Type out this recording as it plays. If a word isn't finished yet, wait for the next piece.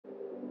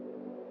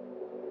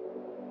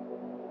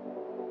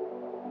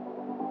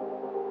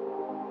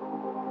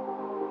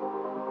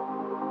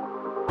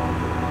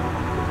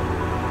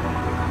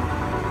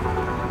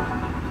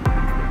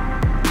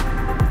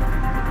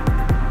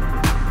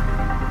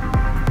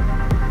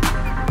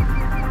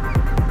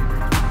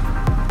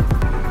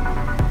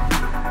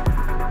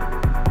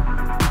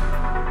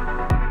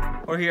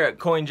here at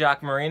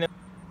Coinjock Marina.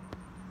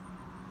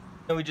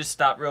 We just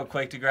stopped real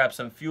quick to grab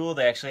some fuel.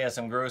 They actually have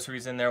some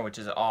groceries in there, which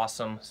is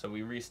awesome. So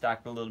we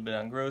restocked a little bit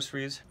on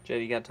groceries.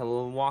 Jetty got to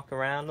walk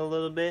around a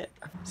little bit.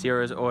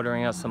 Sierra's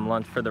ordering us some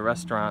lunch for the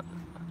restaurant.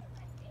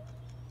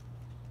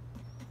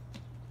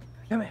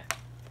 Come here.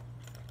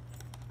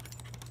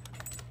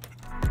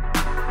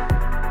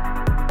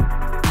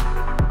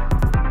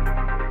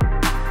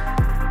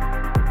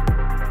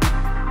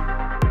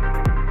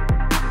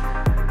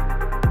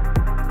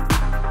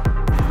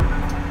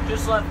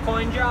 Just left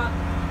Coinjock.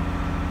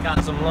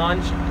 Got some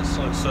lunch. This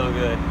looks so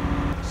good.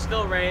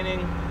 Still raining.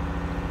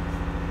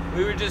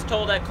 We were just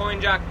told at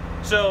Coinjock.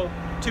 So,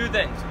 two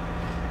things.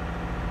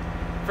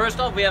 First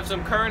off, we have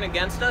some current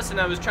against us,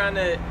 and I was trying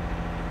to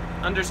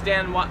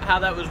understand how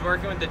that was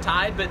working with the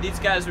tide, but these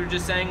guys were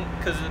just saying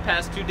because of the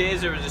past 2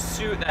 days there was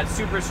that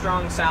super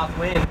strong south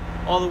wind.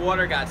 All the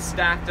water got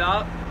stacked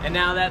up, and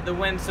now that the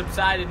wind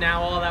subsided,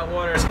 now all that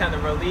water is kind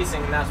of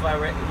releasing, and that's why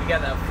we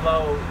got that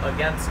flow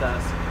against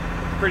us.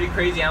 Pretty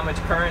crazy how much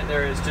current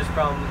there is just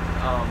from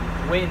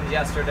wind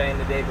yesterday and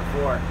the day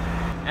before.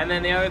 And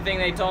then the other thing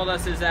they told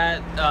us is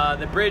that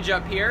the bridge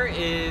up here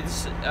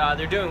is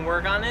they're doing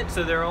work on it,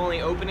 so they're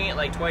only opening it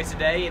like twice a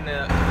day, in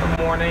the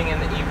morning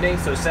and the evening,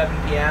 so 7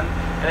 p.m.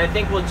 And I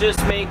think we'll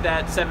just make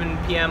that 7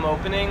 p.m.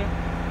 opening.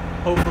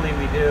 Hopefully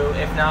we do.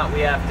 If not,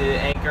 we have to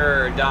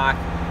anchor or dock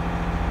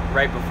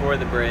right before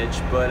the bridge.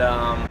 But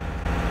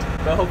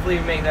hopefully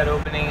we make that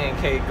opening and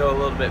can go a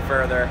little bit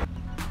further.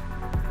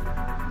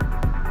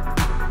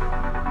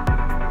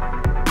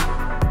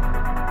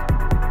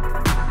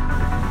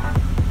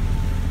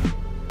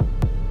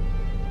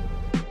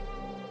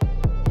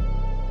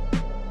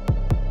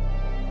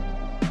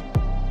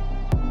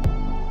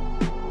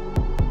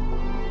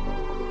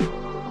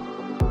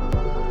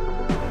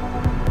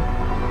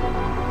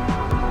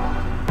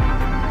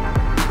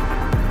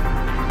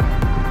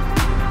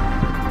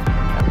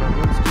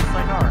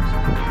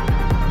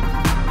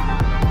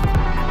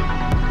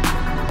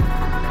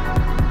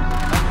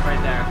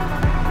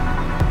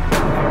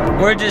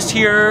 We're just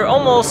here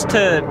almost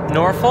to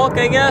Norfolk,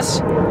 I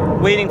guess,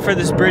 waiting for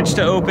this bridge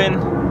to open.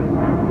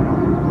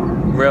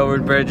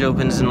 Railroad bridge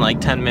opens in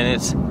like 10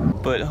 minutes.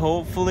 But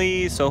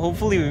hopefully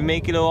we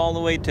make it all the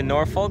way to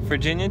Norfolk,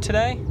 Virginia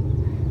today.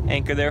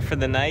 Anchor there for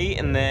the night,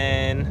 and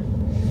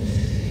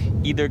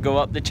then either go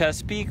up the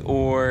Chesapeake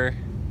or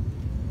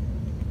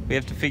we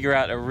have to figure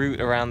out a route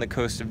around the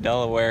coast of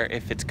Delaware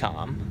if it's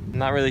calm. I'm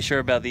not really sure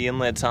about the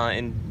inlets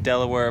in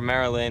Delaware,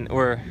 Maryland,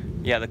 or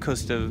yeah, the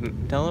coast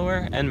of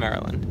Delaware and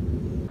Maryland.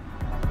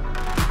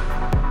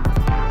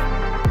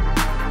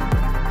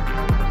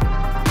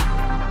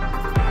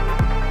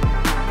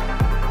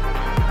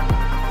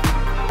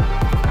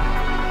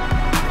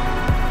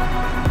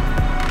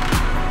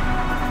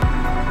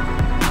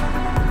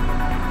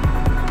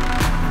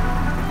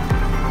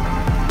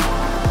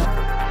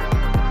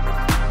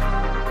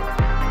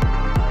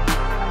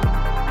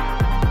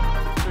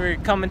 We're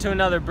coming to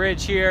another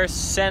bridge here,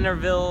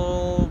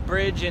 Centerville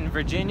Bridge in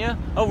Virginia.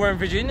 Oh, we're in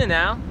Virginia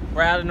now.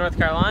 We're out of North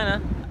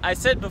Carolina. I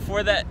said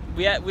before that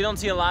we don't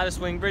see a lot of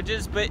swing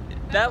bridges, but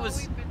that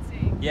was,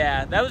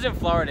 yeah, that was in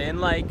Florida. In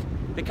like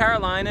the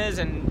Carolinas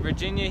and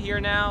Virginia here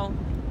now,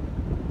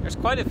 there's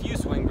quite a few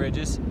swing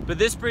bridges. But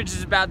this bridge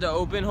is about to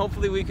open.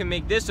 Hopefully we can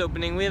make this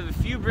opening. We have a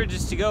few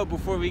bridges to go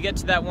before we get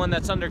to that one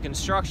that's under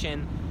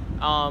construction,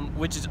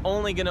 which is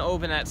only gonna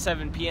open at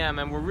 7 p.m.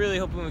 and we're really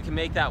hoping we can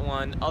make that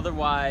one.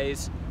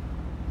 Otherwise,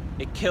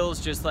 it kills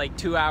just like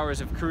 2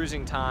 hours of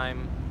cruising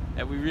time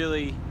that we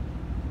really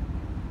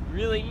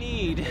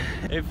need.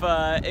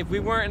 If we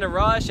weren't in a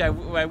rush, I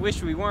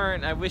wish we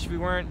weren't. I wish we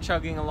weren't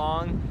chugging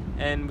along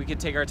and we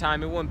could take our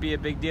time. It wouldn't be a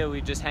big deal.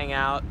 We'd just hang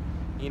out,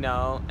 you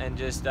know, and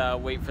just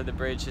wait for the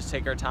bridge, just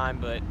take our time.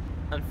 But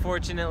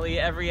unfortunately,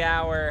 every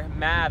hour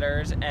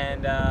matters,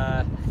 and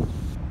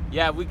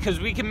yeah, because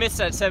we can miss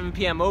that 7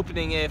 p.m.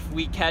 opening if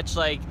we catch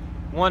like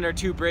 1 or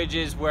 2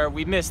 bridges where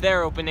we miss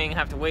their opening,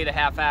 have to wait a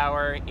half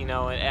hour, you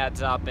know, it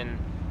adds up. And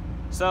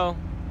so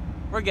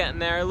we're getting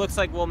there. It looks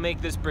like we'll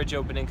make this bridge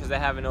opening because they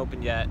haven't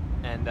opened yet.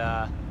 And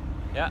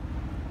yeah,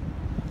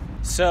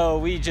 so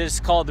we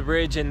just called the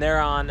bridge and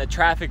they're on a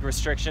traffic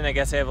restriction. I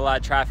guess they have a lot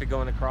of traffic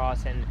going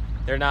across, and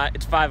they're not,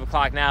 it's 5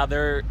 o'clock now,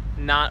 they're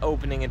not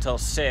opening until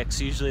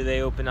 6. Usually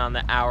they open on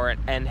the hour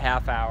and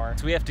half hour,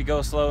 so we have to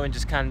go slow and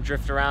just kind of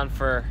drift around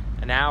for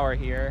an hour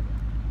here.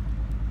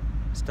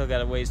 Still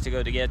got a ways to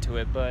go to get to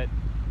it, but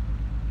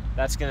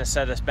that's gonna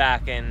set us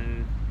back,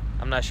 and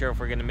I'm not sure if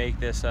we're gonna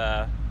make this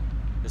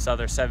this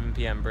other 7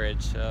 p.m.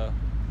 bridge. So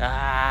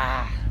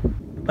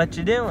what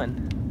you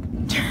doing?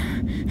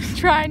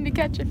 Trying to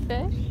catch a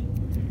fish.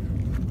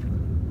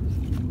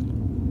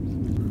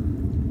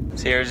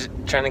 Sierra's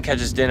trying to catch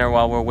us dinner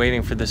while we're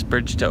waiting for this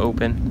bridge to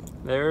open.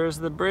 There's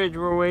the bridge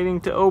we're waiting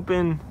to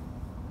open.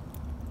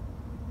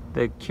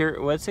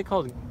 What's it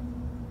called?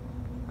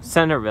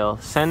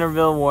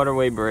 Centerville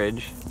Waterway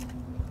Bridge.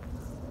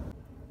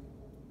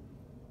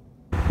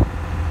 All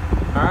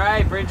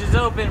right, bridge is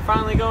open,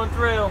 finally going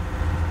through.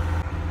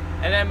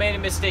 And I made a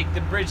mistake.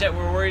 The bridge that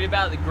we're worried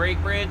about, the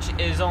Great Bridge,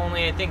 is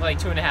only, I think, like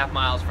 2.5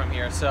 miles from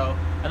here. So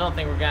I don't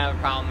think we're gonna have a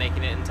problem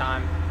making it in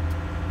time.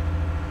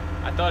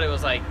 I thought it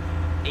was like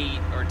 8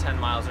 or 10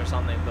 miles or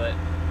something, but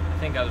I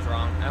think I was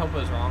wrong. I hope I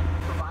was wrong.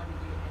 Providing you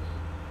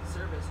any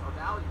service or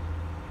value.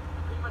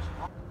 Pretty much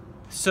all.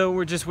 So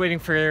we're just waiting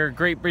for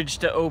Great Bridge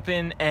to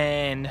open,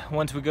 and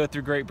once we go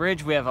through Great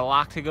Bridge, we have a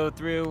lock to go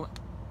through.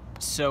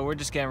 So we're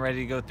just getting ready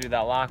to go through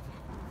that lock.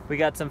 We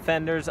got some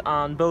fenders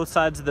on both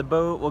sides of the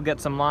boat. We'll get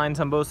some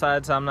lines on both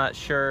sides. I'm not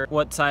sure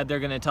what side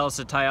they're gonna tell us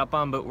to tie up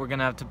on, but we're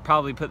gonna have to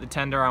probably put the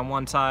tender on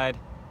one side,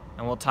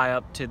 and we'll tie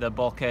up to the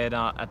bulkhead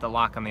at the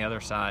lock on the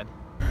other side.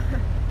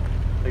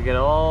 Look at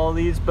all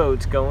these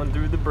boats going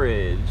through the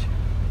bridge.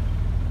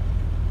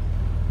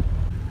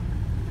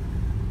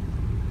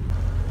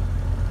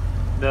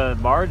 The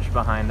barge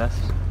behind us,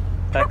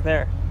 back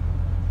there.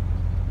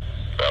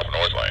 South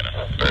North Lane,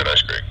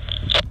 Paradise Creek.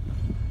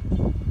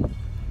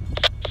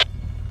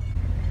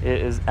 It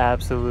is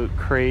absolute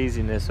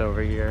craziness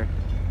over here.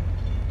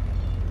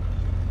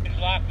 It's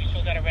locked. We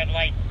still got a red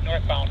light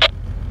northbound.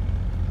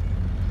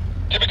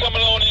 Keep it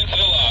coming on into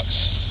the locks.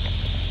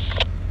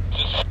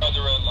 Just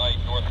another red light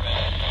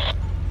northbound.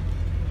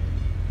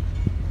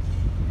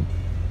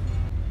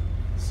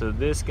 So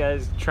this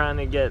guy's trying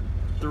to get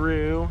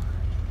through,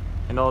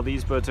 and all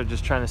these boats are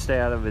just trying to stay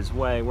out of his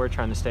way. We're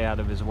trying to stay out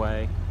of his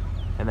way.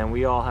 And then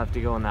we all have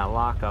to go in that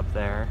lock up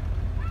there.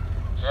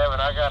 Yeah, but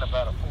I got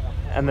about a 4.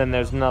 And then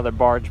there's another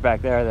barge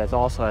back there that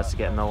also has to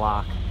get in the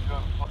lock.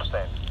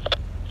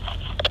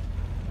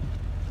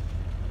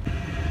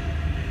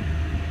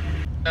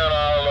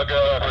 No, look,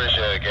 I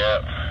appreciate it,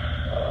 Cap.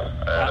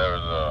 There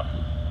was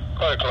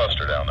quite a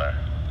cluster down there.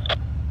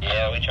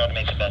 Yeah, we try to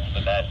make the best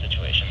of a bad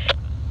situation.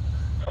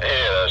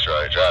 Yeah, that's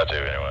right. Try to,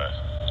 anyway.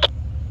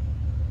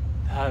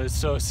 That was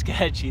so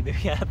sketchy. We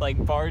had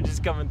like barges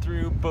coming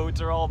through,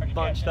 boats are all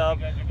bunched up.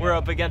 We're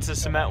up against a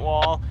cement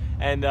wall,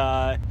 and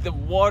the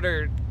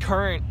water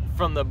current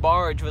from the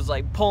barge was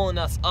like pulling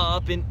us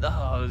up, and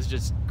oh, it was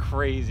just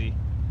crazy.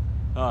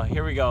 Oh,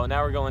 here we go.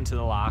 Now we're going to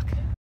the lock.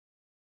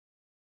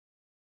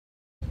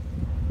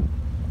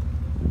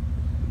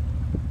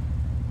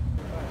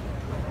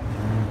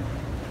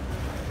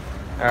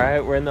 All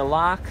right, we're in the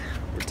lock.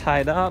 We're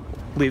tied up.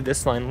 Leave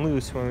this line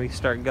loose when we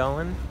start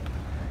going.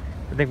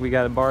 I think we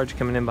got a barge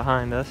coming in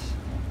behind us.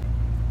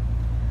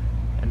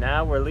 And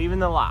now we're leaving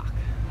the lock.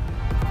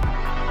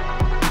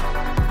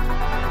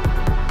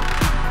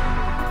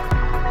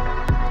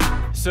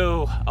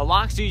 So a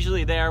lock's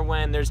usually there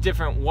when there's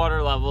different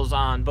water levels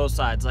on both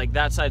sides. Like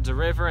that side's a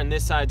river and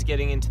this side's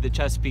getting into the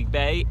Chesapeake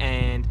Bay,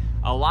 and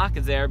a lock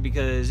is there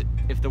because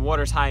if the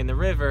water's high in the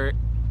river,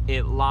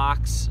 it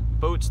locks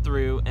boats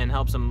through and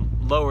helps them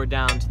lower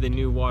down to the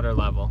new water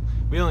level.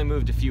 We only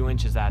moved a few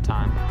inches that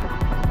time.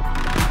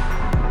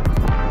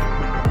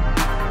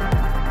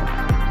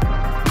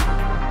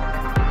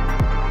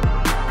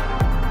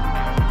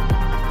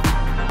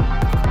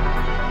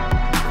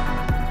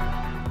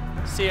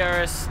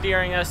 Sierra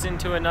steering us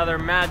into another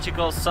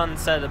magical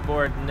sunset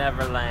aboard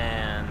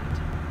Neverland.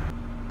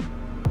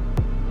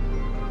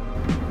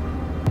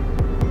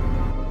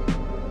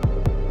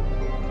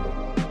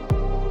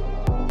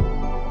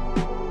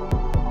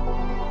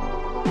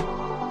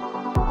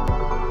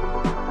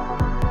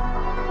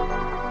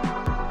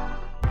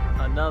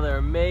 Another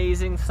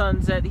amazing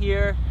sunset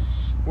here.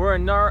 We're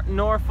in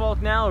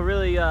Norfolk now, a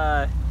really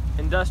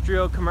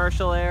industrial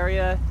commercial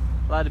area.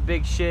 A lot of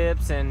big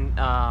ships and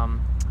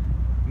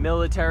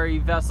military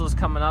vessels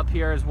coming up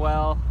here as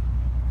well.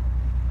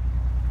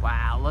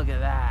 Wow, look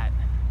at that.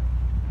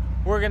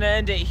 We're gonna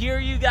end it here,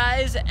 you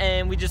guys,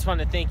 and we just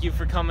want to thank you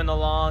for coming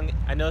along.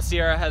 I know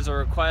Sierra has a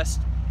request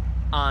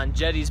on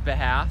Jetty's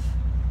behalf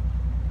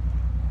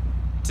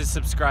to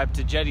subscribe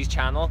to Jetty's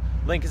channel.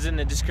 Link is in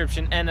the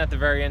description and at the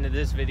very end of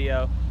this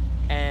video.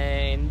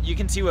 And you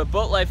can see what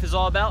Boatlife is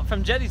all about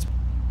from Jetty's.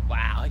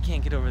 Wow, I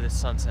can't get over this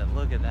sunset.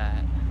 Look at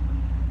that.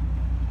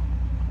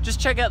 Just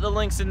check out the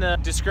links in the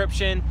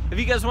description. If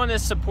you guys want to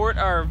support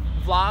our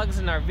vlogs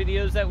and our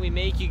videos that we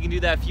make, you can do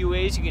that a few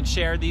ways. You can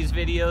share these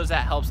videos,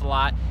 that helps a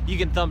lot. You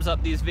can thumbs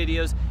up these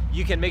videos.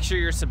 You can make sure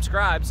you're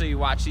subscribed so you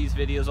watch these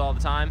videos all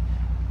the time.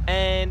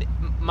 And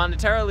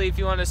monetarily, if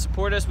you want to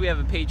support us, we have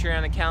a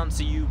Patreon account,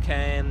 so you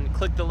can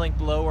click the link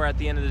below or at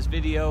the end of this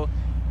video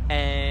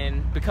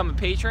and become a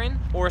patron.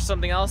 Or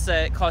something else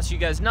that costs you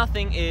guys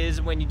nothing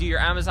is when you do your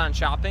Amazon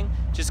shopping,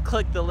 just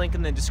click the link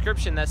in the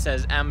description that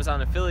says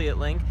Amazon affiliate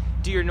link.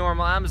 Do your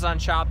normal Amazon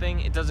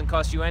shopping. It doesn't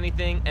cost you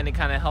anything, and it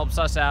kind of helps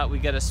us out. We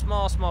get a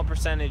small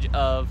percentage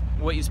of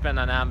what you spend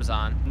on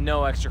Amazon.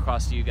 No extra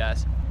cost to you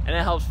guys. And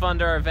it helps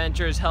fund our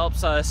adventures,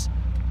 helps us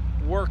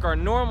work our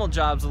normal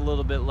jobs a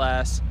little bit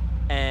less,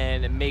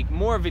 and make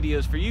more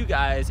videos for you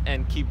guys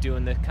and keep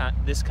doing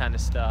this kind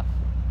of stuff.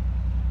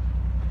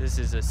 This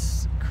is a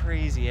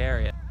crazy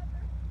area.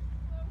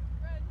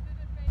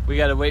 We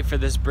gotta wait for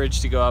this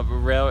bridge to go up.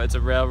 It's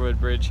a railroad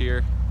bridge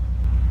here.